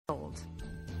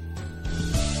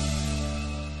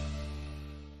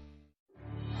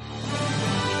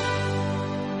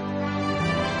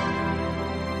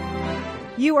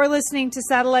You are listening to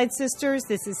Satellite Sisters.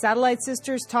 This is Satellite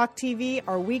Sisters Talk TV,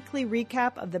 our weekly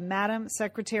recap of the Madam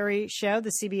Secretary show, the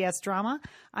CBS drama.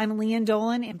 I'm Leanne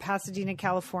Dolan in Pasadena,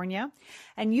 California.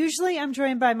 And usually I'm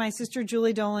joined by my sister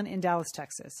Julie Dolan in Dallas,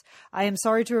 Texas. I am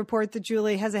sorry to report that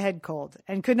Julie has a head cold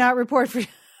and could not report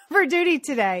for duty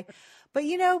today. But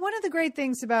you know, one of the great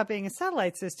things about being a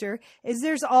satellite sister is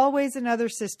there's always another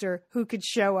sister who could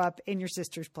show up in your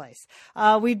sister's place.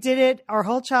 We did it our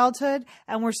whole childhood,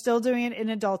 and we're still doing it in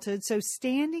adulthood. So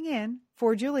standing in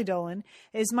for Julie Dolan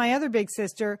is my other big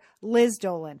sister, Liz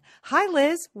Dolan. Hi,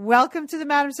 Liz. Welcome to the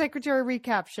Madam Secretary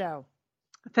Recap Show.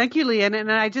 Thank you, Leanne. And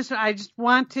I just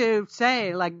want to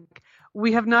say,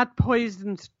 we have not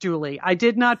poisoned Julie. I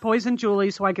did not poison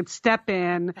Julie so I could step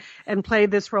in and play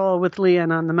this role with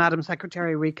Leanne on the Madam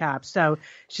Secretary recap. So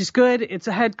she's good. It's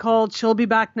a head cold. She'll be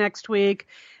back next week.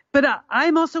 But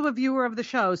I'm also a viewer of the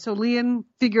show, so Leanne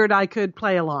figured I could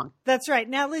play along. That's right.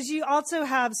 Now, Liz, you also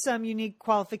have some unique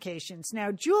qualifications.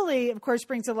 Now, Julie, of course,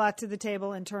 brings a lot to the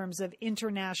table in terms of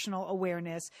international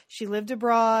awareness. She lived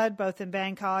abroad, both in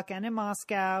Bangkok and in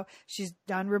Moscow. She's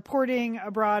done reporting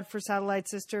abroad for Satellite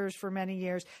Sisters for many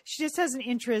years. She just has an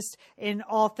interest in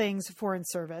all things foreign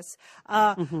service.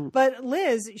 But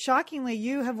Liz, shockingly,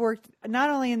 you have worked not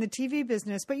only in the TV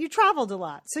business, but you traveled a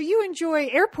lot. So you enjoy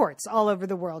airports all over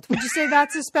the world. Would you say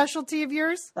that's a specialty of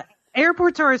yours?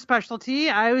 Airports are a specialty.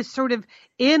 I was sort of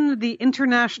in the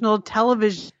international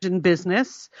television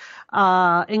business,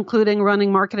 including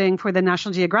running marketing for the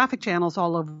National Geographic channels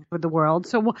all over the world.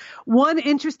 So one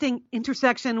interesting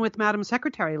intersection with Madam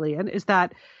Secretary, Leanne, is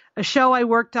that a show I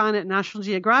worked on at National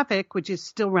Geographic, which is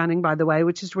still running, by the way,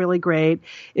 which is really great,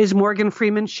 is Morgan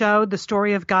Freeman's show, The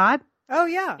Story of God. Oh,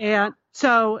 yeah. And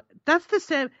so that's the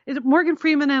same. Morgan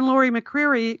Freeman and Laurie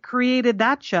McCreary created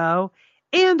that show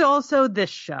and also this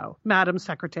show, Madam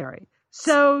Secretary.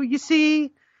 So you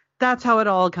see, that's how it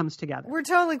all comes together. We're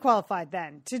totally qualified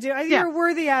then to do. You're a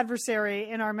worthy adversary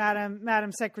in our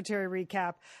Madam Secretary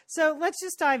recap. So let's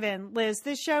just dive in, Liz.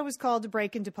 This show was called A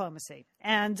Break in Diplomacy,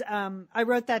 and I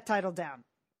wrote that title down.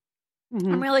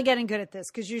 Mm-hmm. I'm really getting good at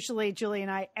this because usually Julie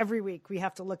and I, every week, we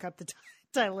have to look up the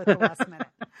title at the last minute.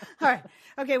 All right.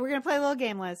 Okay, we're going to play a little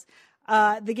game, Liz.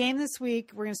 The game this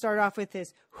week, we're going to start off with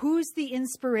this. Who's the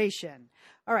inspiration?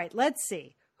 All right, let's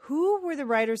see. Who were the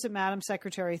writers at Madam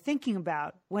Secretary thinking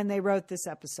about when they wrote this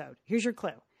episode? Here's your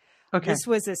clue. Okay. This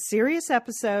was a serious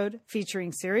episode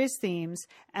featuring serious themes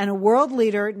and a world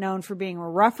leader known for being a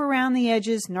rough around the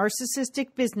edges,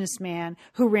 narcissistic businessman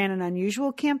who ran an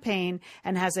unusual campaign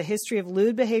and has a history of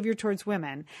lewd behavior towards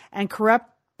women and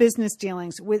corrupt business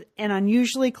dealings with an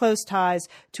unusually close ties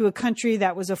to a country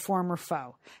that was a former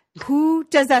foe. Who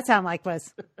does that sound like,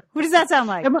 Liz? Who does that sound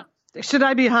like? Should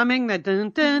I be humming the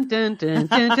dun, dun, dun, dun,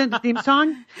 dun, dun theme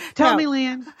song? Tell me,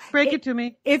 Leanne. Break it to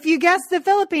me. If you guessed the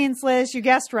Philippines, Liz, you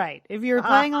guessed right. If you're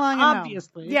playing along at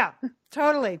obviously. home. Yeah,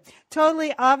 totally.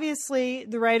 Obviously,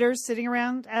 the writers sitting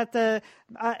around at the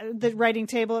writing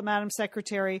table at Madam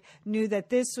Secretary knew that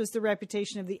this was the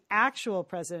reputation of the actual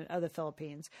president of the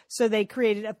Philippines. So they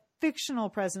created a fictional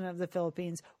president of the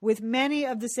Philippines with many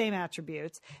of the same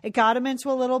attributes. It got him into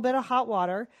a little bit of hot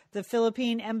water. The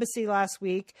Philippine embassy last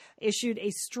week issued a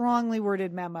strongly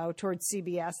worded memo towards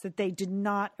CBS that they did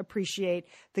not appreciate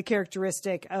the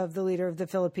characteristic of the leader of the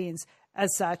Philippines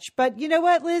as such. But you know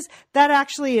what, Liz? That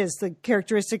actually is the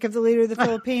characteristic of the leader of the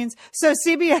Philippines. So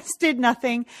CBS did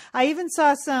nothing. I even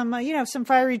saw some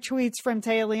fiery tweets from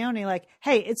Taya Leone like,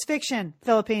 hey, it's fiction,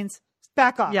 Philippines.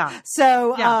 Back off. Yeah.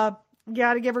 So,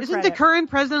 got to give her credit. Isn't the current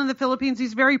president of the Philippines,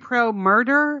 he's very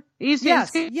pro-murder. He's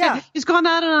gone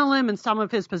out on a limb in some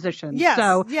of his positions. Yes,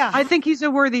 so I think he's a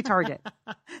worthy target.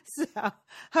 So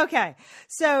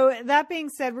that being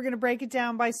said, we're going to break it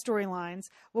down by storylines.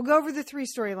 We'll go over the three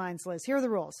storylines, Liz. Here are the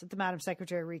rules at the Madam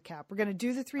Secretary recap. We're going to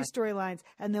do the three storylines,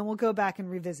 and then we'll go back and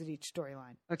revisit each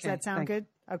storyline. Okay. Does that sound good?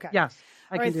 Okay. Yes,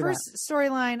 I can do that. First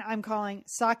storyline I'm calling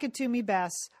Sock It To Me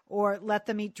Bess or Let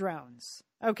Them Eat Drones.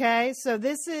 Okay, so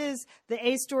this is the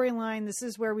A storyline. This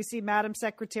is where we see Madam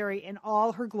Secretary in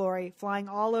all her glory, flying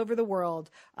all over the world,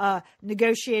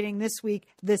 negotiating this week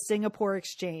the Singapore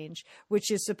Exchange, which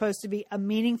is supposed to be a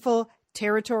meaningful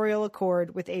territorial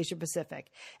accord with Asia Pacific.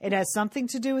 It has something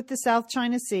to do with the South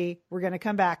China Sea. We're going to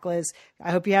come back, Liz. I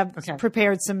hope you have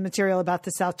prepared some material about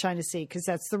the South China Sea because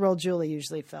that's the role Julie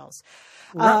usually fills.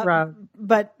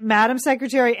 But Madam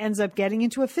Secretary ends up getting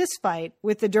into a fist fight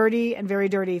with the dirty and very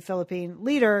dirty Philippine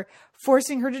leader,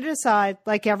 forcing her to decide,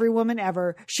 like every woman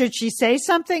ever, should she say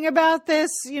something about this,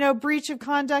 breach of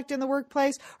conduct in the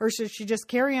workplace, or should she just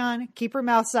carry on, keep her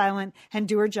mouth silent, and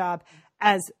do her job?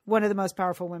 as one of the most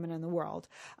powerful women in the world.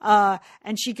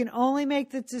 And she can only make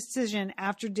the decision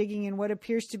after digging in what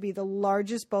appears to be the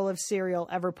largest bowl of cereal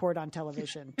ever poured on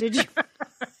television. Did you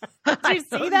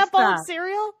see that bowl of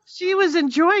cereal? She was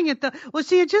enjoying it, though. Well,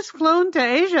 she had just flown to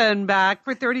Asia and back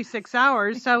for 36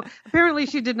 hours, so apparently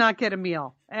she did not get a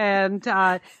meal. And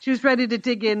she was ready to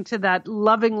dig into that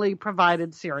lovingly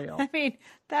provided cereal. I mean,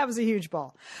 that was a huge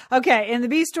bowl. Okay, in the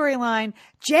B storyline,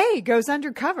 Jay goes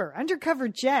undercover. Undercover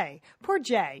Jay. Poor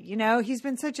Jay. You know, he's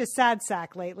been such a sad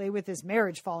sack lately with his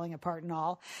marriage falling apart and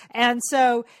all. And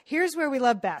so here's where we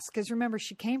love Bess, because remember,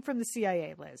 she came from the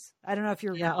CIA, Liz. I don't know if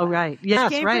you're Oh, right.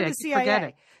 Yes, she came right. From the CIA. Forget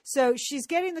it. So she's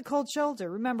getting the cold shoulder.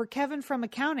 Remember, Kevin from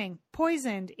accounting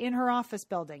poisoned in her office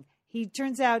building. He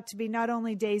turns out to be not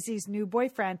only Daisy's new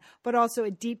boyfriend, but also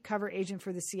a deep cover agent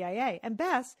for the CIA. And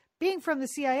Bess, being from the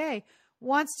CIA,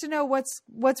 wants to know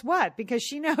what's what, because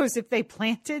she knows if they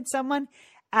planted someone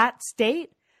at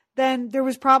State, then there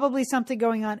was probably something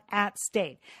going on at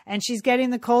State. And she's getting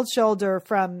the cold shoulder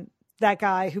from that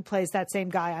guy who plays that same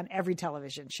guy on every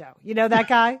television show. You know that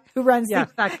guy who runs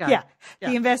that guy.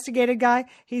 The investigative guy.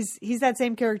 He's that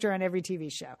same character on every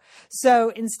TV show. So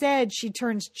instead, she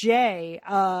turns Jay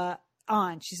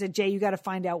on. She said, Jay, you got to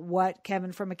find out what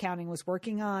Kevin from accounting was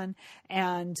working on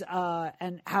and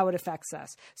how it affects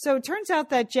us. So it turns out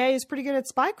that Jay is pretty good at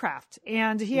spycraft,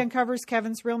 and he uncovers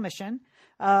Kevin's real mission,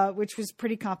 which was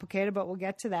pretty complicated, but we'll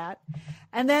get to that.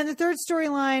 And then the third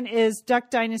storyline is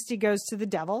Duck Dynasty goes to the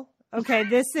devil. Okay,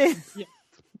 this is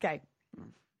okay.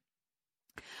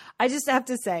 I just have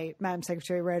to say, Madam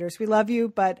Secretary writers, we love you,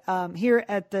 but here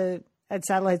at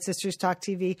Satellite Sisters Talk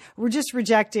TV, we're just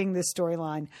rejecting this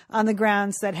storyline on the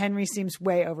grounds that Henry seems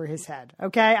way over his head.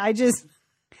 Okay, I just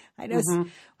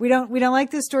we don't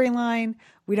like this storyline.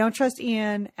 We don't trust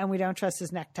Ian, and we don't trust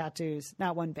his neck tattoos,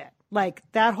 not one bit. Like,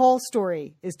 that whole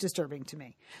story is disturbing to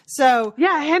me. So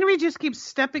yeah, Henry just keeps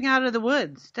stepping out of the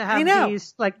woods to have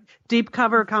these like deep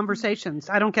cover conversations.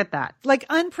 I don't get that. Like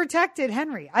unprotected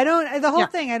Henry. The whole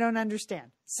thing I don't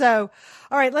understand. So,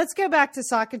 all right, let's go back to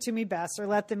Sock It To Me Bess, or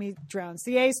Let Them Eat Drones,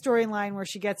 the A storyline where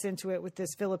she gets into it with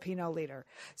this Filipino leader.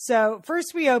 So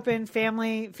first we open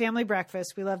family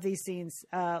breakfast. We love these scenes,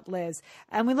 Liz.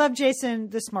 And we love Jason,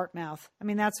 the smart mouth. I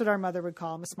mean, that's what our mother would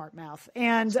call him, a smart mouth.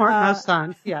 And smart mouth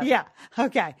son. Yeah. Yeah.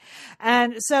 Okay.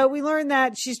 And so we learned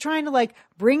that she's trying to like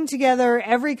bring together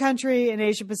every country in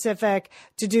Asia Pacific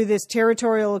to do this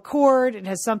territorial accord. It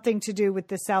has something to do with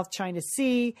the South China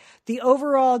Sea. The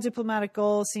overall diplomatic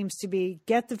goal seems to be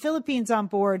get the Philippines on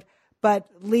board, but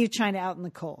leave China out in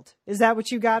the cold. Is that what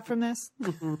you got from this?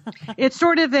 Mm-hmm. It's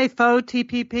sort of a faux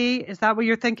TPP. Is that what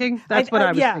you're thinking? That's what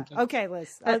I was thinking. Okay, Liz.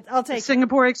 I'll take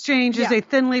Singapore Exchange is a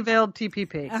thinly veiled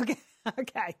TPP.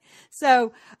 Okay.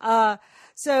 So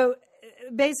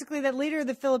basically, the leader of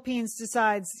the Philippines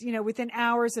decides, within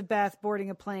hours of Beth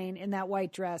boarding a plane in that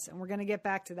white dress, and we're going to get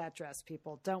back to that dress,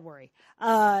 people, don't worry,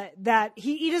 that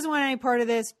he doesn't want any part of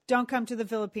this. Don't come to the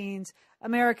Philippines.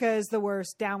 America is the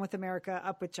worst. Down with America,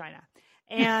 up with China.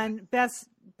 And Beth's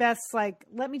like,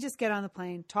 let me just get on the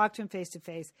plane, talk to him face to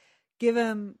face, give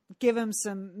him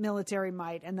some military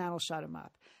might, and that'll shut him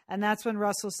up. And that's when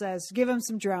Russell says, give him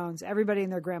some drones. Everybody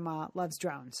and their grandma loves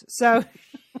drones. So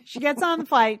she gets on the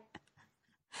flight.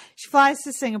 She flies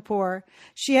to Singapore.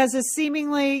 She has a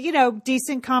seemingly,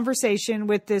 decent conversation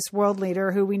with this world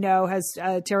leader who we know has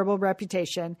a terrible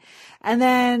reputation. And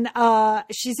then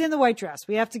she's in the white dress.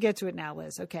 We have to get to it now,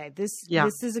 Liz. Okay, this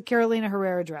is a Carolina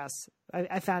Herrera dress.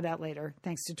 I found out later,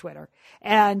 thanks to Twitter.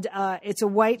 And it's a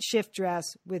white shift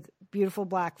dress with beautiful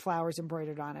black flowers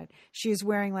embroidered on it. She's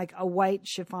wearing like a white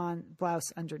chiffon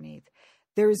blouse underneath.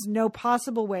 There is no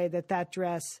possible way that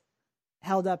dress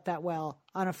held up that well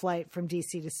on a flight from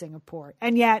DC to Singapore.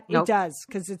 And yet it does,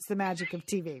 because it's the magic of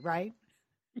TV, right?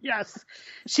 Yes.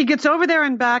 She gets over there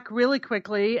and back really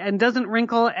quickly and doesn't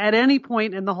wrinkle at any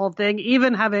point in the whole thing,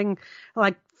 even having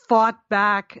like fought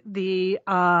back the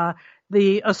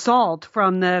assault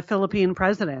from the Philippine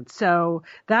president. So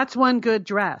that's one good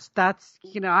dress. That's,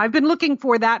 I've been looking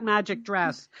for that magic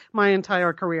dress my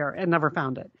entire career and never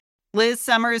found it. Liz,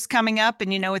 summer is coming up,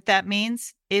 and you know what that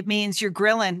means? It means you're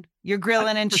grilling. You're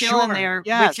grilling and chilling there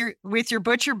with your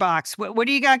butcher box. What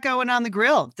do you got going on the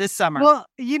grill this summer? Well,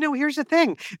 here's the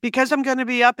thing. Because I'm going to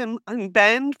be up in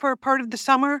Bend for part of the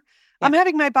summer, I'm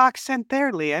having my box sent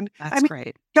there, Leanne. That's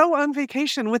great. Go on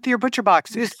vacation with your butcher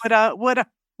box is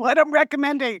what I'm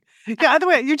recommending. Yeah, other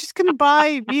way, you're just going to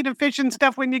buy meat and fish and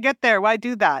stuff when you get there. Why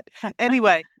do that?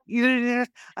 Anyway,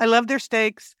 I love their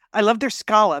steaks. I love their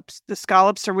scallops. The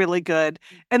scallops are really good.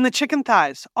 And the chicken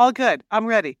thighs, all good. I'm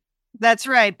ready. That's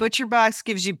right. ButcherBox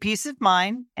gives you peace of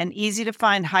mind and easy to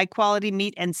find high quality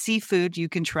meat and seafood you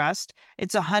can trust.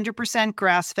 It's 100%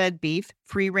 grass fed beef,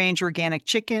 free range organic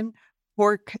chicken,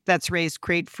 pork that's raised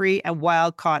crate free, and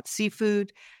wild caught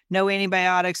seafood. No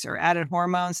antibiotics or added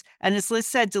hormones. And as Liz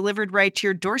said, delivered right to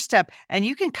your doorstep. And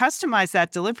you can customize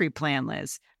that delivery plan,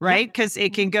 Liz, right? Because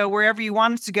it can go wherever you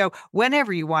want it to go,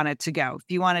 whenever you want it to go. If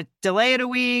you want to delay it a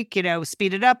week,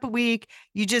 speed it up a week,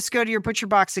 you just go to your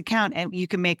ButcherBox account and you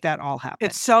can make that all happen.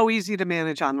 It's so easy to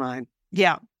manage online.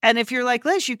 Yeah. And if you're like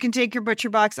Liz, you can take your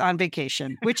ButcherBox on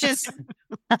vacation, which is...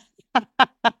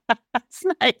 That's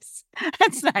nice.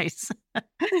 That's nice.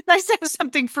 Nice to have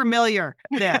something familiar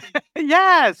there.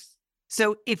 Yes.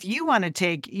 So if you want to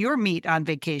take your meat on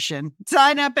vacation,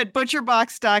 sign up at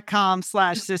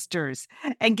butcherbox.com/sisters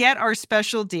and get our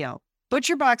special deal.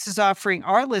 ButcherBox is offering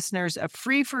our listeners a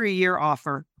free for a year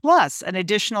offer plus an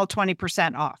additional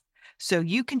 20% off. So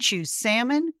you can choose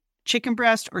salmon, chicken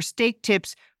breast, or steak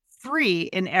tips free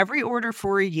in every order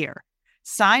for a year.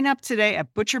 Sign up today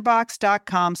at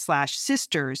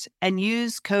butcherbox.com/sisters and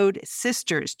use code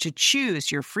SISTERS to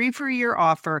choose your free for a year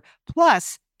offer,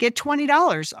 plus get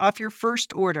 $20 off your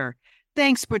first order.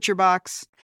 Thanks, ButcherBox.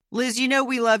 Liz,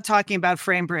 we love talking about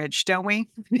FrameBridge, don't we?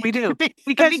 We do.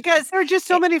 because there are just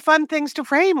so many fun things to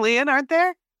frame, Lian, aren't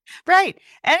there? Right.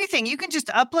 Anything. You can just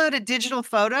upload a digital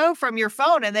photo from your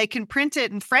phone and they can print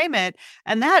it and frame it.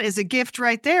 And that is a gift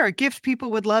right there, a gift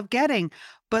people would love getting.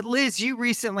 But Liz, you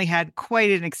recently had quite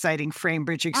an exciting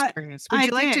FrameBridge experience. Would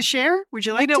you like to share? Would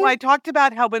you like to? I talked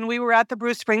about how when we were at the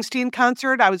Bruce Springsteen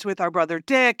concert, I was with our brother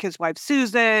Dick, his wife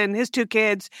Susan, his 2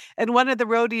 kids, and one of the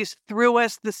roadies threw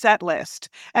us the set list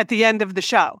at the end of the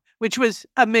show, which was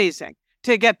amazing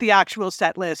to get the actual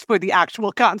set list for the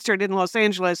actual concert in Los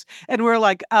Angeles. And we're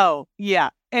like, oh,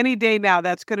 yeah, any day now,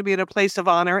 that's going to be in a place of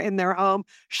honor in their home.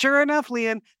 Sure enough,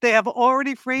 Lian, they have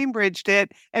already FrameBridged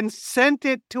it and sent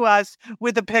it to us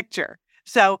with a picture.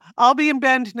 So I'll be in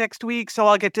Bend next week, so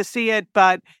I'll get to see it.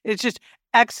 But it's just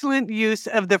excellent use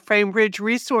of the FrameBridge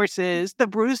resources, the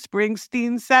Bruce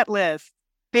Springsteen set list.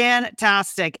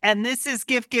 Fantastic. And this is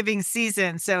gift giving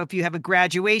season. So if you have a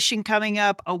graduation coming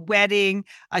up, a wedding,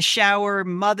 a shower,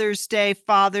 Mother's Day,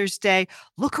 Father's Day,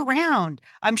 look around.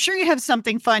 I'm sure you have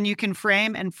something fun you can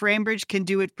frame, and FrameBridge can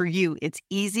do it for you. It's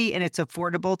easy and it's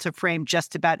affordable to frame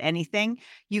just about anything.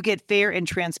 You get fair and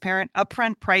transparent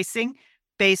upfront pricing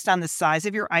based on the size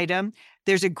of your item.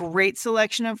 There's a great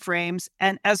selection of frames.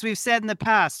 And as we've said in the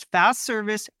past, fast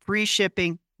service, free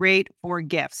shipping, great for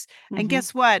gifts. And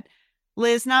guess what?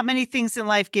 Liz, not many things in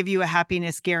life give you a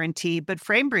happiness guarantee, but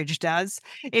FrameBridge does.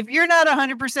 If you're not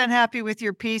 100% happy with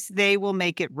your piece, they will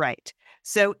make it right.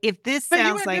 So if this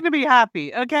sounds like... you're going to be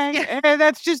happy, okay? Yeah.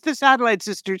 That's just the Satellite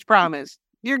Sisters promise.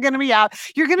 You're going to be out.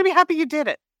 You're going to be happy you did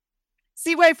it.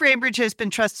 See why FrameBridge has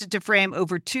been trusted to frame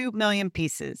over 2 million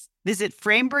pieces. Visit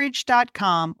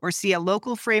framebridge.com or see a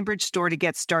local FrameBridge store to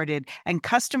get started and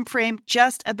custom frame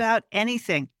just about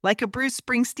anything, like a Bruce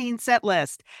Springsteen set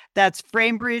list. That's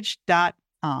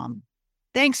framebridge.com.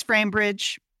 Thanks,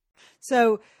 FrameBridge.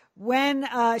 So when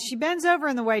she bends over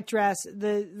in the white dress,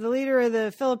 the leader of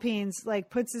the Philippines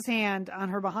puts his hand on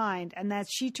her behind, and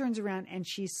she turns around and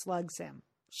she slugs him.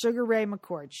 Sugar Ray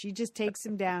McCord. She just takes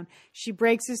him down. She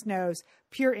breaks his nose.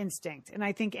 Pure instinct. And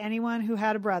I think anyone who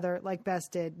had a brother like Bess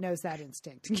did knows that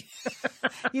instinct.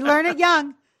 You learn it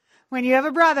young. When you have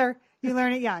a brother, you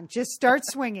learn it young. Just start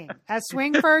swinging.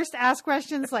 Swing first, ask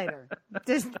questions later.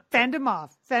 Just fend him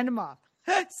off. Fend him off.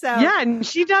 So yeah, and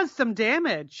she does some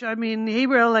damage. I mean,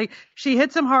 she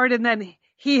hits him hard, and then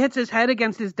he hits his head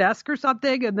against his desk or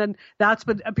something, and then that's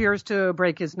what appears to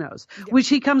break his nose, which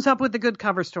he comes up with a good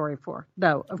cover story for,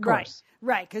 though, of course.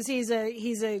 Right, because he's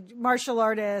a martial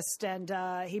artist, and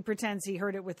he pretends he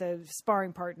heard it with a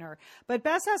sparring partner. But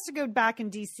Bess has to go back in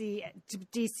D.C.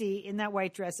 in that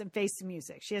white dress and face the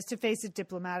music. She has to face it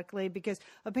diplomatically because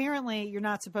apparently you're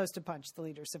not supposed to punch the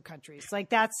leaders of countries.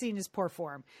 That's seen as poor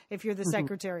form if you're the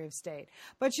Secretary of State.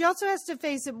 But she also has to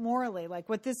face it morally.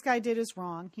 What this guy did is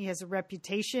wrong. He has a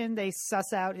reputation. They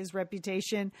suss out his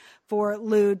reputation for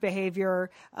lewd behavior,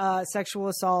 sexual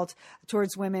assault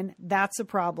towards women. That's a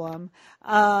problem.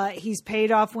 He's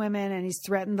paid off women and he's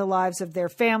threatened the lives of their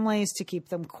families to keep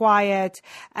them quiet.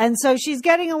 And so she's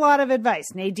getting a lot of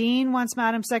advice. Nadine wants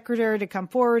Madam Secretary to come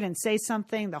forward and say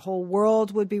something. The whole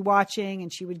world would be watching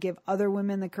and she would give other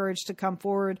women the courage to come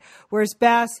forward. Whereas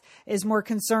Bess is more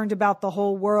concerned about the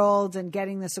whole world and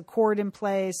getting this accord in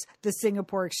place, the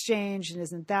Singapore Exchange, and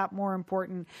isn't that more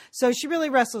important? So she really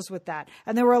wrestles with that.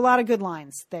 And there were a lot of good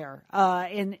lines there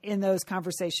in those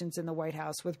conversations in the White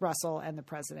House with Russell and the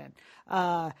president.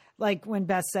 like when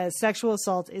Beth says sexual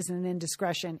assault isn't an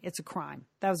indiscretion, it's a crime.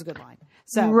 That was a good line.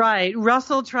 So right.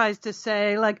 Russell tries to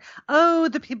say like, oh,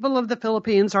 the people of the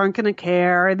Philippines aren't going to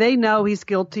care. They know he's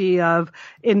guilty of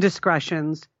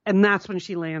indiscretions. And that's when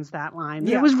she lands that line.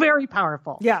 Yeah. It was very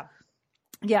powerful. Yeah.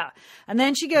 Yeah. And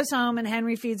then she goes home and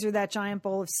Henry feeds her that giant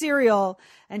bowl of cereal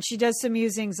and she does some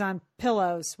musings on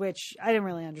pillows, which I didn't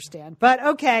really understand, but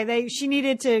okay. She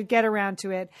needed to get around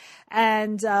to it.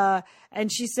 And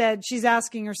she said, she's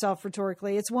asking herself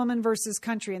rhetorically, it's woman versus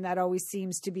country. And that always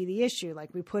seems to be the issue. Like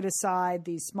we put aside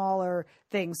these smaller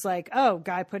things like, oh,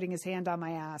 guy putting his hand on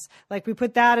my ass. Like we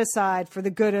put that aside for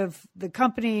the good of the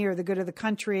company or the good of the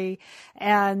country.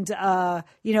 And, a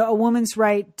woman's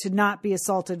right to not be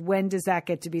assaulted. When does that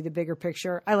get to be the bigger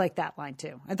picture? I like that line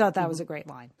too. I thought that was a great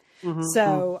line.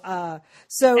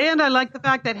 Mm-hmm. And I like the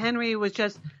fact that Henry was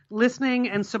just listening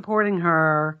and supporting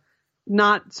her,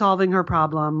 not solving her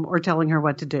problem or telling her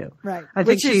what to do. Right. I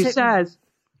think she says,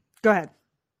 go ahead.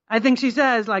 I think she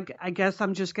says, like, I guess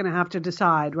I'm just going to have to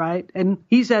decide. Right. And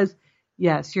he says,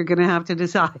 yes, you're going to have to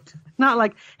decide. Not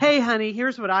like, hey, honey,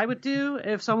 here's what I would do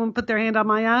if someone put their hand on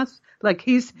my ass. Like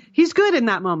he's good in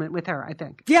that moment with her, I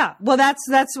think. Yeah. Well,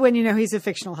 that's when, he's a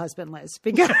fictional husband, Liz,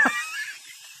 because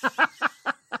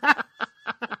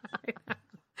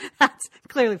that's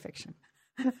clearly fiction.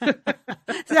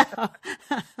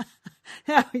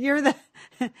 No, you're one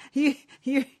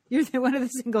of the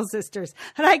single sisters,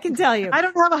 and I can tell you, I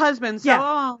don't have a husband. So,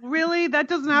 oh, really? That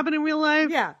doesn't happen in real life.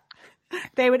 Yeah,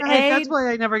 they would. That's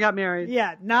why I never got married.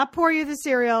 Yeah, not pour you the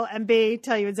cereal, and B,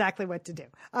 tell you exactly what to do.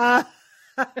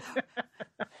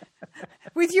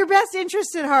 With your best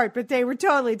interest at heart, but they would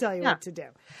totally tell you what to do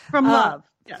from love.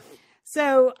 Yeah.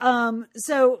 So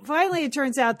finally it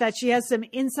turns out that she has some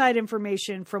inside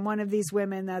information from one of these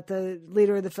women that the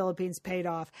leader of the Philippines paid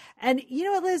off. And you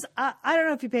know what, Liz, I don't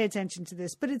know if you pay attention to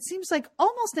this, but it seems like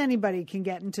almost anybody can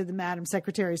get into the Madam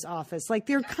Secretary's office. Like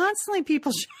there are constantly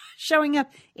people showing up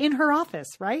in her office,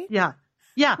 right? Yeah.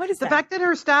 Yeah. What is the fact that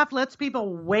her staff lets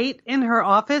people wait in her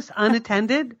office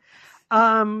unattended.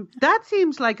 That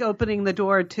seems like opening the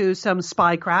door to some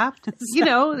spycraft.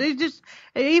 They just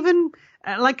even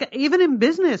in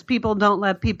business, people don't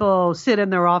let people sit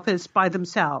in their office by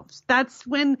themselves. That's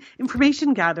when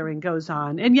information gathering goes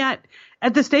on. And yet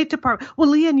at the State Department, well,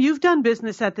 Leanne, you've done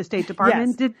business at the State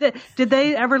Department. Yes. Did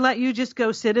they ever let you just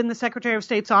go sit in the Secretary of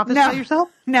State's office by yourself?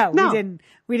 No, we didn't.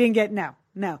 We didn't get no.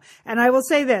 And I will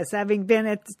say this, having been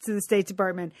to the State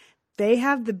Department, they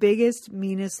have the biggest,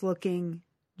 meanest looking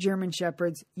German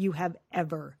Shepherds you have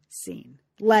ever seen.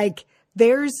 Like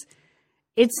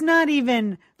it's not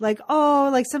even like,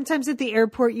 like sometimes at the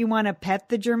airport you want to pet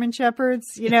the German Shepherds,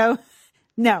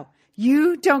 No,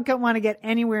 you don't want to get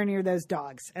anywhere near those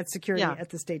dogs at security at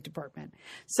the State Department.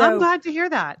 So I'm glad to hear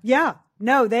that. Yeah.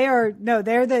 No, their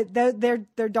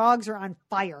dogs are on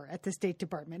fire at the State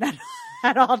Department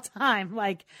at all time.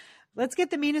 Like, let's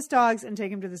get the meanest dogs and take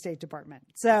them to the State Department.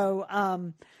 So,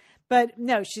 but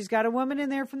no, she's got a woman in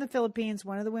there from the Philippines,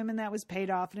 one of the women that was paid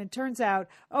off. And it turns out,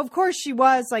 of course, she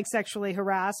was like sexually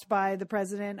harassed by the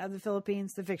president of the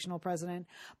Philippines, the fictional president.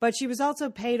 But she was also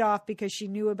paid off because she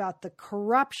knew about the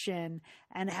corruption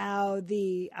and how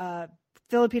the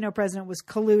Filipino president was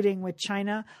colluding with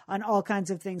China on all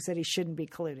kinds of things that he shouldn't be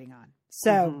colluding on.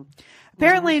 So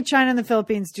apparently China and the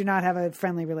Philippines do not have a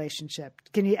friendly relationship.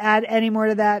 Can you add any more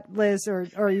to that, Liz, or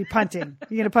are you punting?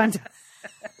 You going to punt?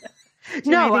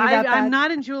 No, I'm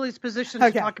not in Julie's position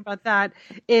to talk about that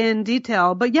in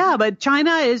detail. But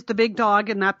China is the big dog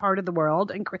in that part of the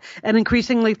world and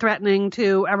increasingly threatening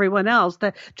to everyone else,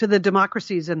 to the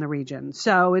democracies in the region.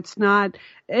 So it's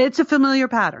a familiar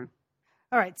pattern.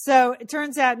 All right. So it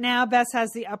turns out now Bess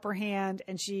has the upper hand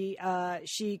and she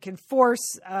can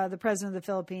force the president of the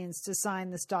Philippines to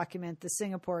sign this document, the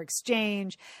Singapore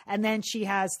Exchange. And then she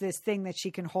has this thing that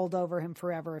she can hold over him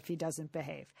forever if he doesn't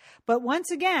behave. But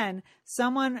once again,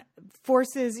 someone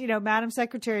forces, Madam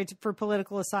Secretary for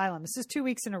political asylum. This is 2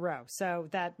 weeks in a row. So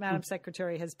that Madam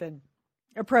Secretary has been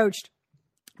approached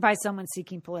by someone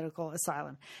seeking political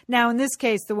asylum. Now, in this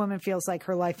case, the woman feels like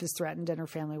her life is threatened and her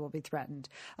family will be threatened.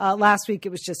 Last week, it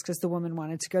was just because the woman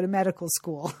wanted to go to medical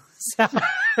school.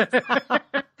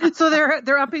 So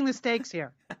they're upping the stakes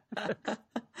here.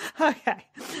 Okay.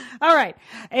 All right.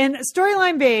 And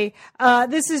storyline B,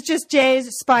 this is just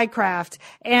Jay's spycraft.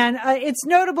 And it's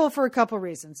notable for a couple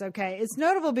reasons. Okay. It's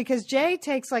notable because Jay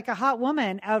takes like a hot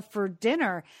woman out for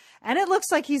dinner. And it looks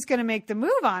like he's going to make the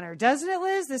move on her, doesn't it,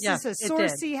 Liz? This is a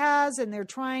source he has, and they're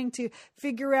trying to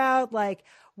figure out, like,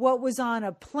 what was on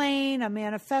a plane, a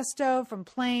manifesto from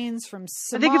planes from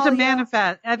Somalia. I think it's a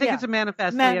manifest. I think it's a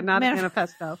manifesto, not a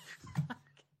manifesto.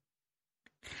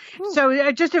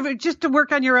 So just to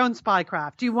work on your own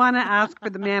spycraft, you want to ask for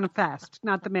the manifest,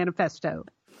 not the manifesto.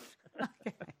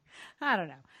 Okay. I don't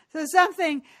know. So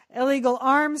something illegal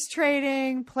arms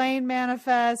trading, plane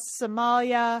manifest,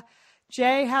 Somalia.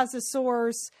 Jay has a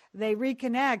source. They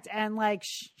reconnect, and like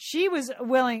she was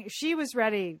willing, she was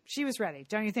ready.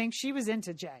 Don't you think? She was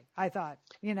into Jay, I thought,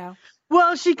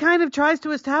 Well, she kind of tries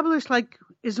to establish, like,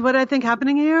 is what I think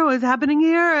happening here? Is happening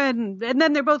here? And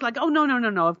then they're both like, oh,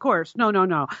 no. Of course.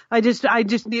 No. I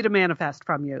just need a manifest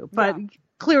from you. But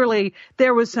clearly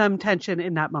there was some tension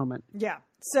in that moment. Yeah.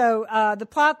 So the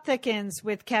plot thickens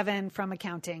with Kevin from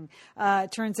accounting.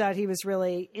 Turns out he was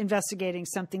really investigating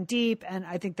something deep, and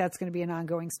I think that's going to be an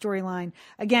ongoing storyline.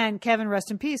 Again, Kevin,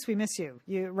 rest in peace. We miss you.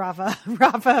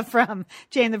 Rafa from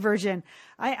Jane the Virgin.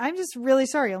 I'm just really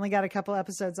sorry. Only got a couple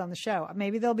episodes on the show.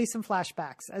 Maybe there'll be some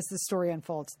flashbacks as the story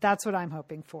unfolds. That's what I'm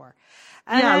hoping for.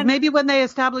 And maybe when they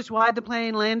establish why the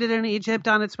plane landed in Egypt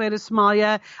on its way to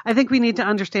Somalia, I think we need to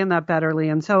understand that better,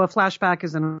 Lian. So a flashback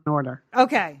is in order.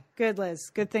 Okay. Good,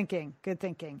 Liz. Good thinking.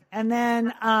 And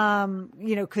then,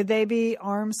 could they be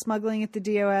arms smuggling at the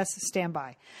DOS? Stand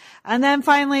by. And then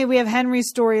finally, we have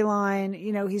Henry's storyline.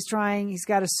 He's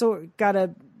got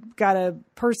a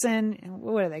person.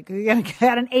 What are they?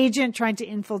 Got an agent trying to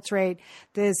infiltrate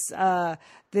this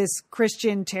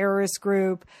Christian terrorist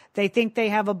group. They think they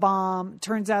have a bomb.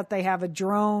 Turns out they have a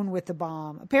drone with the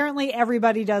bomb. Apparently,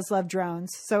 everybody does love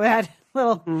drones. So it had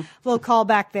little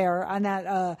callback there on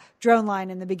that drone line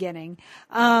in the beginning.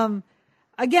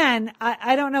 Again,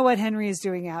 I don't know what Henry is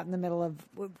doing out in the middle of.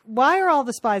 Why are all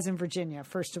the spies in Virginia?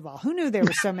 First of all, who knew there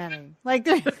were so many? Like,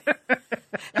 it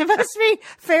must be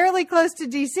fairly close to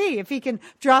DC if he can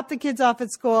drop the kids off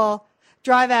at school,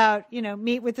 drive out,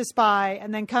 meet with the spy,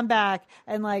 and then come back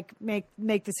and like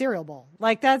make the cereal bowl.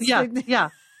 Like that's yeah.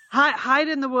 Hide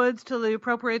in the woods till the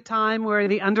appropriate time where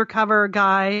the undercover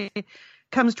guy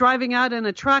comes driving out in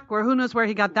a truck where who knows where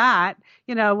he got that.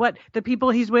 What the people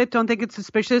he's with don't think it's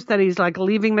suspicious that he's like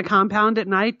leaving the compound at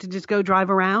night to just go drive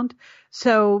around.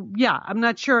 So, yeah, I'm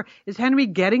not sure. Is Henry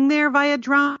getting there via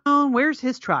drone? Where's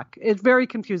his truck? It's very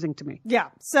confusing to me. Yeah.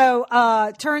 So,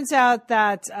 turns out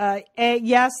that, A,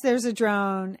 yes, there's a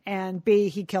drone, and B,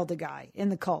 he killed a guy in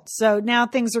the cult. So now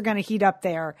things are going to heat up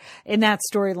there in that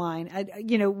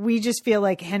storyline. We just feel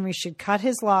like Henry should cut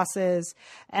his losses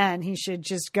and he should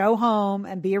just go home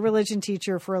and be a religion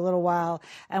teacher for a little while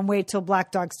and wait till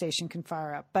Black Dog Station can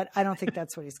fire up. But I don't think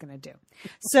that's what he's going to do.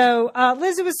 So,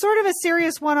 Liz, it was sort of a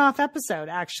serious one-off episode,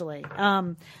 actually,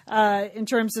 in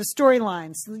terms of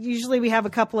storylines. Usually we have a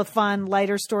couple of fun,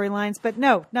 lighter storylines, but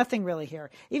no, nothing really here.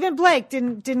 Even Blake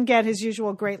didn't get his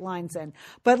usual great lines in.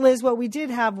 But Liz, what we did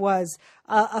have was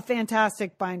a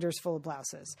fantastic binders full of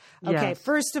blouses. Okay, yes.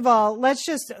 First of all, let's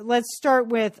start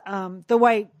with the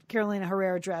white Carolina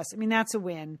Herrera dress. I mean, that's a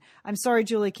win. I'm sorry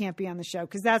Julie can't be on the show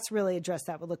because that's really a dress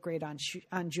that would look great on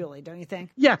Julie, don't you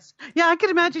think? Yes. Yeah, I could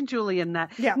imagine Julie in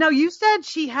that. Yeah. Now, you said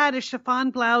she had a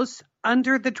chiffon blouse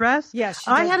under the dress? Yes.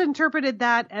 I had interpreted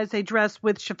that as a dress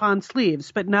with chiffon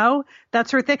sleeves, but no,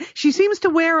 that's her thing. She seems to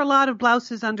wear a lot of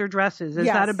blouses under dresses. Is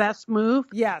that a best move?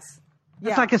 Yes.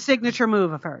 It's like a signature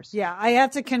move of hers. Yeah, I have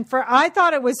to confirm. I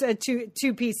thought it was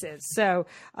two pieces. So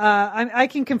I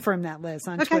can confirm that, Liz,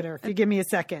 on Twitter, if you give me a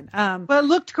second. Well, it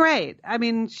looked great. I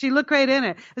mean, she looked great in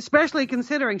it, especially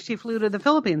considering she flew to the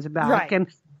Philippines and back and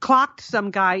clocked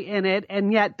some guy in it,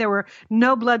 and yet there were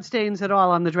no blood stains at all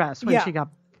on the dress when she got.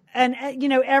 And,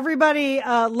 everybody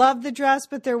loved the dress,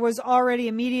 but there was already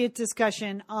immediate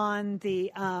discussion on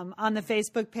the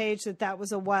Facebook page that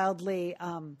was a wildly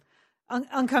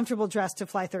uncomfortable dress to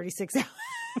fly 36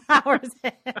 hours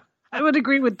in. I would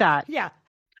agree with that. Yeah.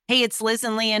 Hey, it's Liz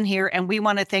and Lian here, and we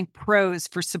want to thank Prose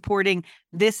for supporting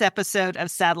this episode of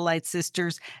Satellite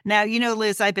Sisters. Now,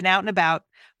 Liz, I've been out and about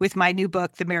with my new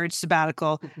book, The Marriage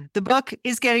Sabbatical. Mm-hmm. The book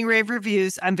is getting rave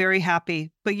reviews. I'm very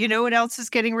happy. But you know what else is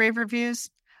getting rave reviews?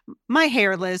 My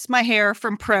hair, Liz. My hair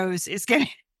from Prose is getting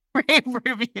rave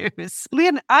reviews.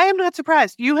 Lian, I am not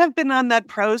surprised. You have been on that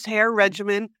Prose hair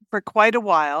regimen for quite a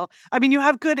while. I mean, you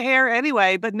have good hair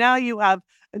anyway, but now you have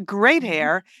great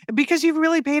hair because you've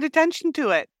really paid attention to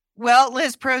it. Well,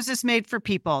 Liz, Prose is made for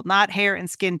people, not hair and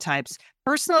skin types.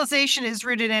 Personalization is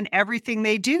rooted in everything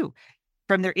they do,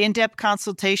 from their in-depth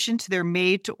consultation to their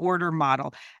made-to-order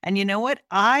model. And you know what?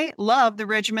 I love the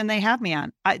regimen they have me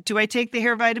on. Do I take the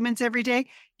hair vitamins every day?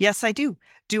 Yes, I do.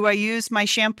 Do I use my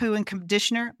shampoo and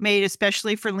conditioner made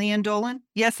especially for Lian Dolan?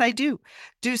 Yes, I do.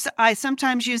 I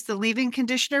sometimes use the leave-in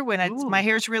conditioner when my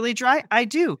hair's really dry? I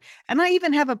do. And I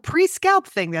even have a pre-scalp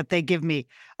thing that they give me.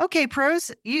 Okay,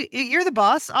 pros, you're the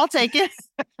boss. I'll take it.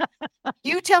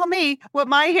 You tell me what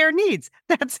my hair needs.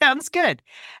 That sounds good.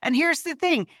 And here's the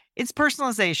thing. It's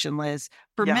personalization, Liz.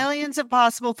 For millions of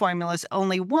possible formulas,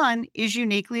 only one is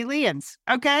uniquely Lian's.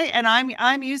 Okay? And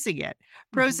I'm using it.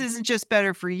 Prose isn't just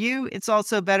better for you, it's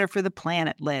also better for the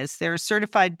planet, Liz. They're a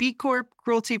certified B Corp,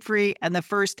 cruelty-free, and the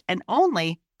first and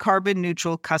only carbon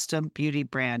neutral custom beauty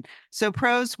brand. So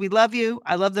Prose, we love you.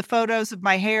 I love the photos of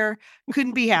my hair.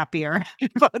 Couldn't be happier.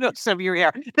 Photos of your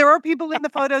hair. There are people in the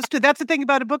photos too. That's the thing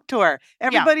about a book tour.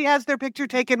 Everybody has their picture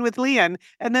taken with Lian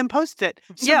and then post it.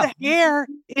 So the hair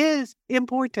is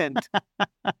important.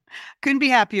 Couldn't be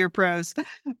happier, Prose.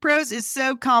 Prose is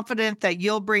so confident that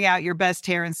you'll bring out your best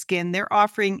hair and skin. They're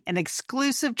offering an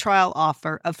exclusive trial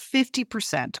offer of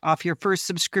 50% off your first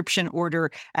subscription order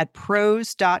at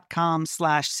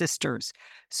prose.com/sisters.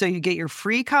 So you get your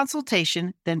free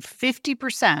consultation, then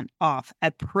 50% off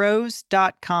at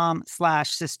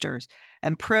prose.com/sisters.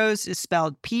 And Prose is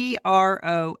spelled Prose.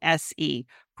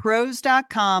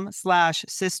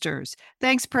 Prose.com/sisters.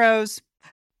 Thanks, Prose.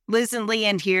 Liz and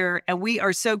Lian here, and we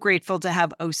are so grateful to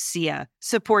have OSEA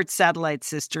support Satellite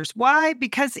Sisters. Why?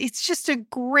 Because it's just a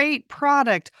great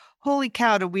product. Holy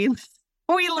cow, do we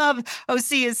love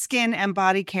OSEA's skin and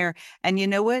body care. And you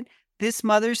know what? This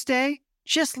Mother's Day,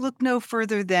 just look no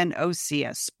further than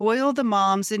OSEA. Spoil the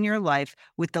moms in your life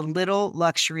with the little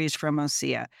luxuries from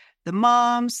OSEA. The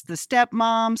moms, the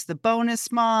stepmoms, the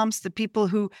bonus moms, the people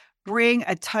who bring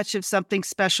a touch of something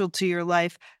special to your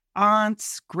life.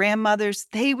 Aunts, grandmothers,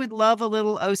 they would love a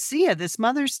little OSEA this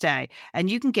Mother's Day. And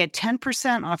you can get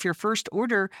 10% off your first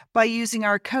order by using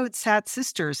our code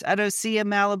SATSisters at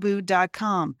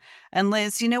OSEAMalibu.com. And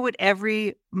Liz, you know what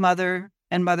every mother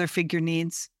and mother figure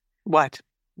needs? What?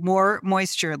 More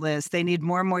moisture, Liz. They need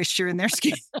more moisture in their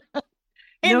skin.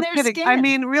 No kidding. I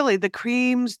mean, really, the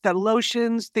creams, the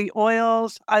lotions, the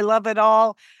oils, I love it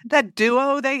all. That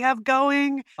duo they have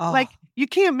going, like you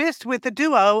can't miss with the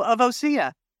duo of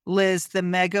OSEA. Liz, the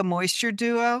Mega Moisture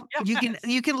Duo. Yes.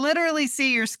 You can literally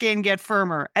see your skin get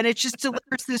firmer, and it just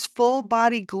delivers this full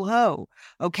body glow.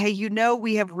 Okay, you know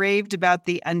we have raved about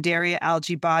the Undaria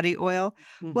Algae Body Oil.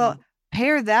 Well,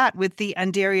 pair that with the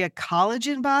Undaria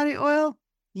Collagen Body Oil.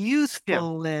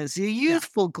 Youthful, Liz. Your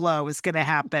youthful glow is going to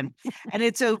happen. And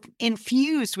it's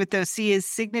infused with OSEA's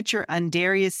signature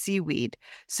Undaria seaweed.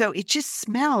 So it just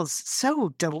smells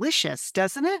so delicious,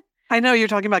 doesn't it? I know you're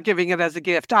talking about giving it as a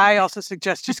gift. I also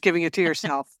suggest just giving it to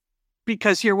yourself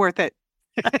because you're worth it.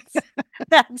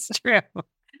 That's true.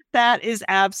 That is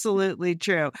absolutely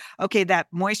true. Okay, that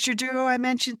Moisture Duo I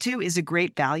mentioned too is a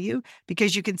great value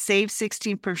because you can save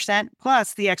 16%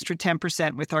 plus the extra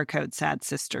 10% with our code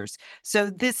SADSisters. So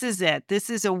this is it. This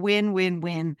is a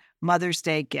win-win-win Mother's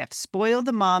Day gift. Spoil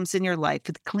the moms in your life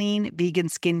with clean vegan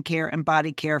skincare and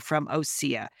body care from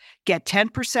OSEA. Get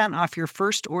 10% off your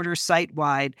first order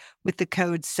site-wide with the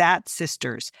code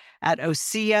SATSisters at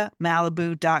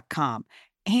OSEAMalibu.com.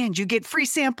 And you get free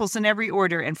samples in every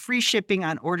order and free shipping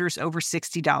on orders over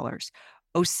 $60.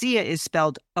 OSEA is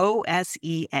spelled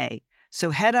OSEA.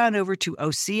 So head on over to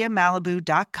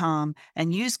OSEAMalibu.com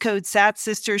and use code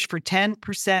SATSisters for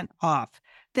 10% off.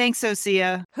 Thanks,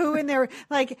 OSEA. Who in their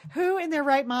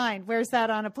right mind wears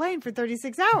that on a plane for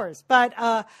 36 hours? But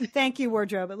thank you,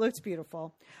 wardrobe. It looks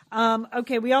beautiful.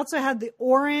 Okay, we also had the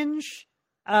orange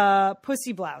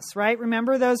pussy blouse, right?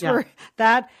 Remember those were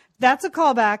that's a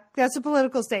callback. That's a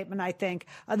political statement, I think.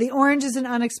 The orange is an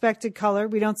unexpected color.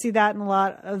 We don't see that in a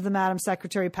lot of the Madam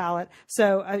Secretary palette.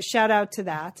 So shout out to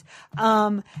that.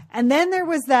 And then there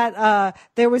was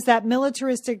that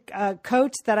militaristic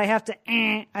coat that I have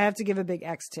to give a big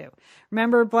X to.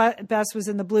 Remember Bess was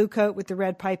in the blue coat with the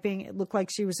red piping. It looked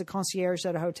like she was a concierge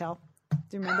at a hotel.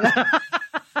 Do you remember that?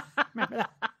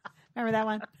 Remember that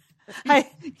one?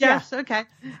 Yes. Okay.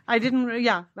 I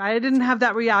didn't have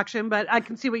that reaction, but I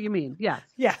can see what you mean. Yes.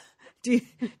 Yeah. Do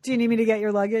you need me to get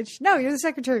your luggage? No, you're the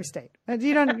Secretary of State.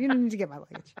 You don't need to get my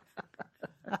luggage.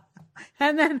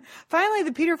 And then finally,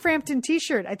 the Peter Frampton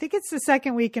T-shirt. I think it's the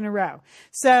second week in a row.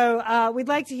 So we'd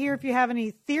like to hear if you have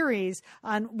any theories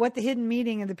on what the hidden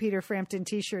meaning of the Peter Frampton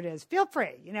T-shirt is. Feel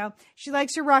free. You know, she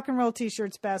likes her rock and roll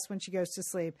T-shirts best when she goes to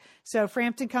sleep. So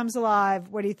Frampton comes alive.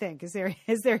 What do you think? Is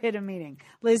there hidden meaning?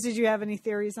 Liz, did you have any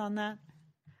theories on that?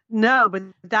 No, but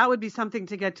that would be something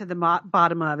to get to the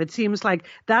bottom of. It seems like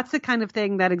that's the kind of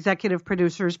thing that executive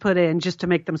producers put in just to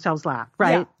make themselves laugh,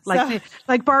 right? Yeah,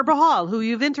 like Barbara Hall, who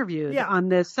you've interviewed on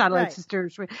this Satellite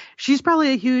Sisters. She's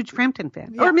probably a huge Frampton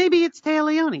fan. Yeah. Or maybe it's Téa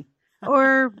Leoni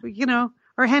or,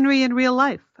 or Henry in real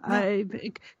life.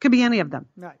 It could be any of them.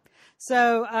 Right.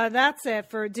 So that's it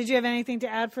did you have anything to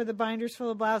add for the Binders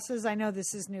Full of Blouses? I know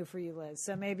this is new for you, Liz,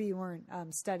 so maybe you weren't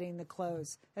studying the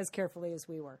clothes as carefully as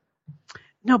we were.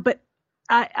 No, but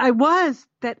I was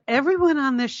that everyone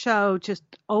on this show just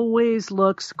always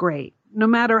looks great, no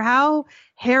matter how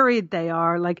harried they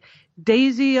are. Like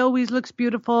Daisy always looks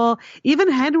beautiful.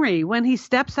 Even Henry, when he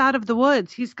steps out of the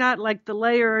woods, he's got like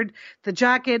the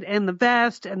jacket and the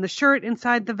vest and the shirt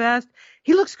inside the vest.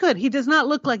 He looks good. He does not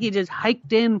look like he just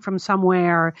hiked in from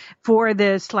somewhere for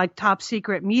this like top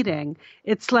secret meeting.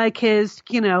 It's like his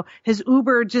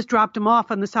Uber just dropped him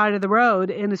off on the side of the road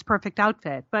in his perfect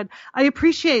outfit. But I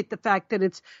appreciate the fact that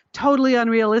it's totally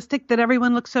unrealistic that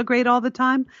everyone looks so great all the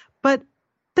time, but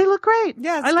they look great.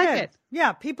 Yeah, I like it.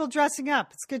 Yeah, people dressing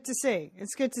up. It's good to see.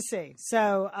 It's good to see.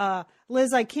 So,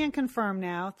 Liz, I can confirm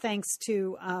now, thanks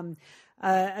to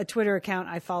a Twitter account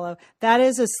I follow, that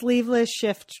is a sleeveless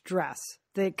shift dress,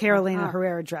 the Carolina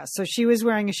Herrera dress. So she was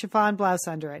wearing a chiffon blouse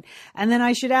under it. And then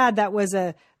I should add that was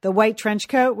the white trench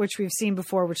coat, which we've seen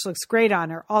before, which looks great on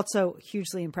her. Also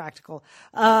hugely impractical.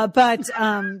 But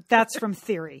that's from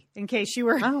Theory, in case you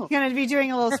were going to be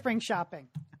doing a little spring shopping.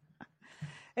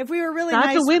 If we were really nice.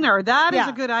 That's a winner. That is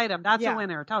a good item. That's a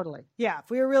winner. Totally. Yeah. If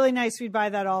we were really nice, we'd buy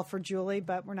that all for Julie,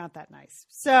 but we're not that nice.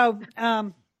 So,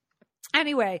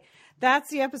 anyway, that's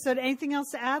the episode. Anything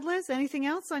else to add, Liz? Anything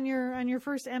else on your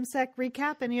first MSEC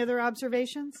recap? Any other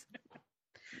observations?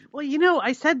 Well,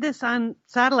 I said this on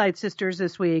Satellite Sisters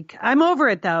this week. I'm over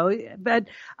it, though. But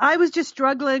I was just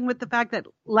struggling with the fact that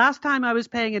last time I was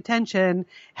paying attention,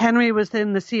 Henry was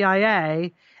in the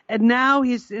CIA, and now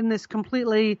he's in this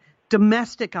completely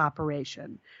domestic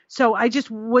operation. So I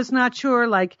just was not sure,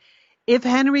 like, if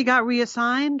Henry got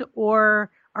reassigned,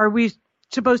 or are we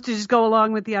supposed to just go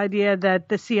along with the idea that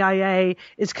the CIA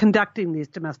is conducting these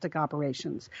domestic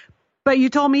operations? But you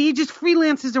told me he just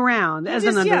freelances around as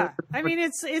an under. Yeah, I mean,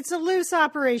 it's a loose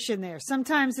operation there.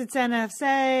 Sometimes it's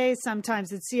NSA,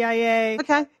 sometimes it's CIA.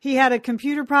 Okay. He had a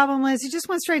computer problem, Liz. He just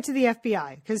went straight to the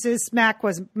FBI because his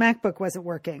MacBook wasn't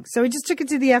working. So he just took it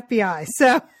to the FBI.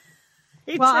 So.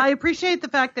 Well, I appreciate the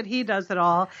fact that he does it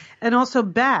all. And also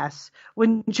Bess,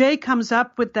 when Jay comes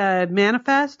up with the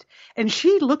manifest, and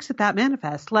she looks at that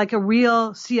manifest like a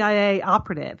real CIA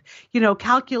operative,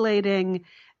 calculating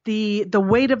the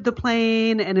weight of the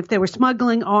plane, and if they were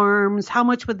smuggling arms, how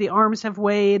much would the arms have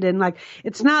weighed? And like,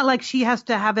 it's not like she has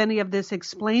to have any of this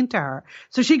explained to her.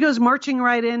 So she goes marching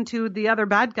right into the other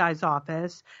bad guy's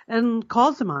office and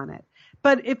calls him on it.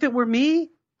 But if it were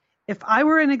me, if I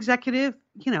were an executive,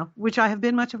 which I have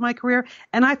been much of my career,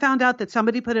 and I found out that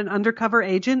somebody put an undercover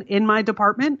agent in my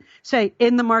department, say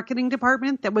in the marketing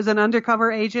department, that was an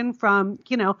undercover agent from,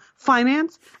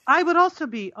 finance, I would also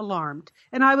be alarmed.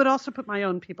 And I would also put my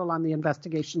own people on the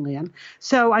investigation, Leanne.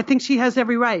 So I think she has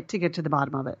every right to get to the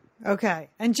bottom of it. Okay.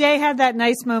 And Jay had that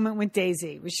nice moment with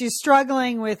Daisy, where she's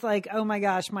struggling with like, oh my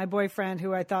gosh, my boyfriend,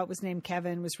 who I thought was named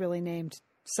Kevin, was really named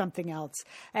something else.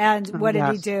 And what did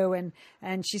he do?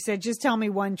 And she said, just tell me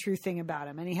one true thing about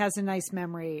him. And he has a nice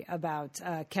memory about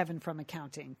Kevin from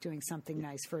accounting doing something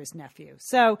nice for his nephew.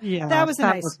 So that was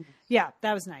nice.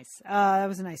 That was nice. That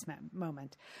was a nice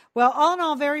moment. Well, all in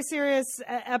all, very serious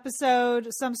episode.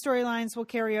 Some storylines will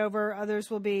carry over. Others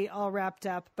will be all wrapped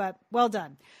up, but well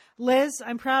done. Liz,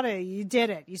 I'm proud of you. You did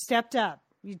it. You stepped up.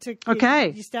 You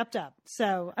stepped up.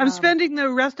 So I'm spending the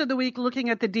rest of the week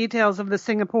looking at the details of the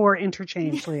Singapore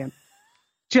interchange, Liam.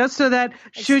 Just so that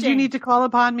should you need to call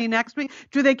upon me next week,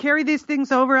 do they carry these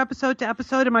things over episode to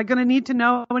episode? Am I going to need to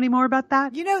know any more about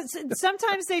that?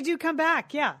 Sometimes they do come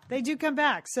back. Yeah, they do come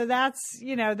back. So that's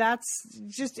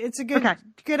just, it's a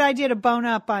good idea to bone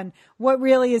up on what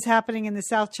really is happening in the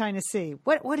South China Sea.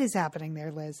 What is happening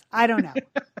there, Liz? I don't know.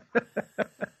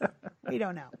 We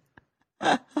don't know.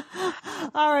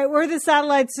 All right, we're the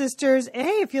Satellite Sisters.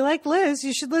 Hey, if you like Liz,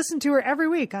 you should listen to her every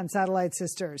week on Satellite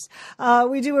Sisters.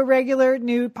 We do a regular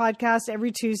new podcast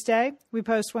every Tuesday. We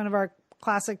post one of our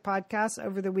Classic podcast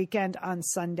over the weekend on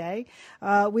Sunday.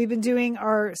 We've been doing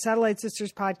our Satellite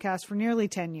Sisters podcast for nearly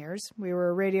 10 years. We were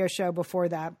a radio show before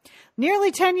that.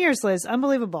 Nearly 10 years, Liz.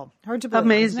 Unbelievable. Hard to believe.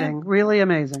 Amazing. Really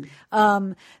amazing.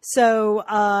 So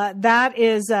that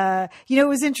is, it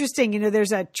was interesting.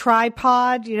 There's a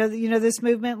tripod, this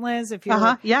movement, Liz, if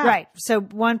you're yeah. Right. So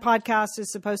one podcast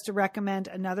is supposed to recommend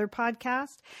another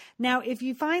podcast. Now, if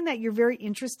you find that you're very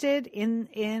interested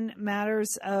in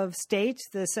matters of state,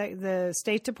 the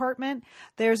State Department,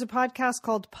 there's a podcast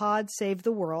called Pod Save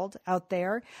the World out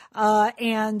there.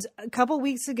 And a couple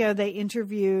weeks ago, they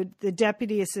interviewed the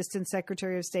Deputy Assistant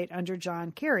Secretary of State under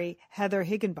John Kerry, Heather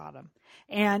Higginbottom.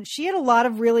 And she had a lot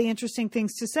of really interesting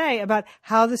things to say about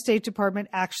how the State Department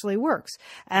actually works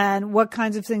and what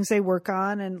kinds of things they work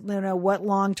on and, what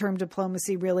long-term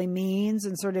diplomacy really means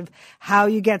and sort of how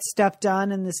you get stuff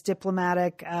done in this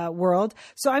diplomatic world.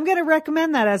 So I'm going to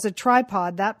recommend that as a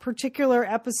tripod, that particular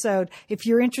episode. If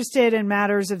you're interested in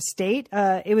matters of state,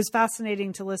 it was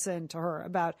fascinating to listen to her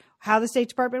about how the State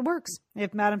Department works,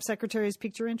 if Madam Secretary has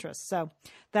piqued your interest. So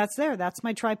that's there. That's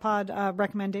my tripod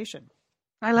recommendation.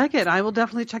 I like it. I will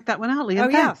definitely check that one out, Liam. Oh,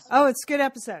 yeah. Oh, it's a good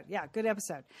episode. Yeah, good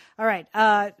episode. All right.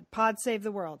 Pod Save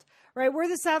the World. All right. We're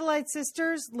the Satellite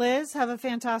Sisters. Liz, have a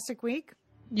fantastic week.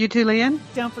 You too, Liam.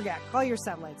 Don't forget, call your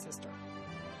Satellite Sister.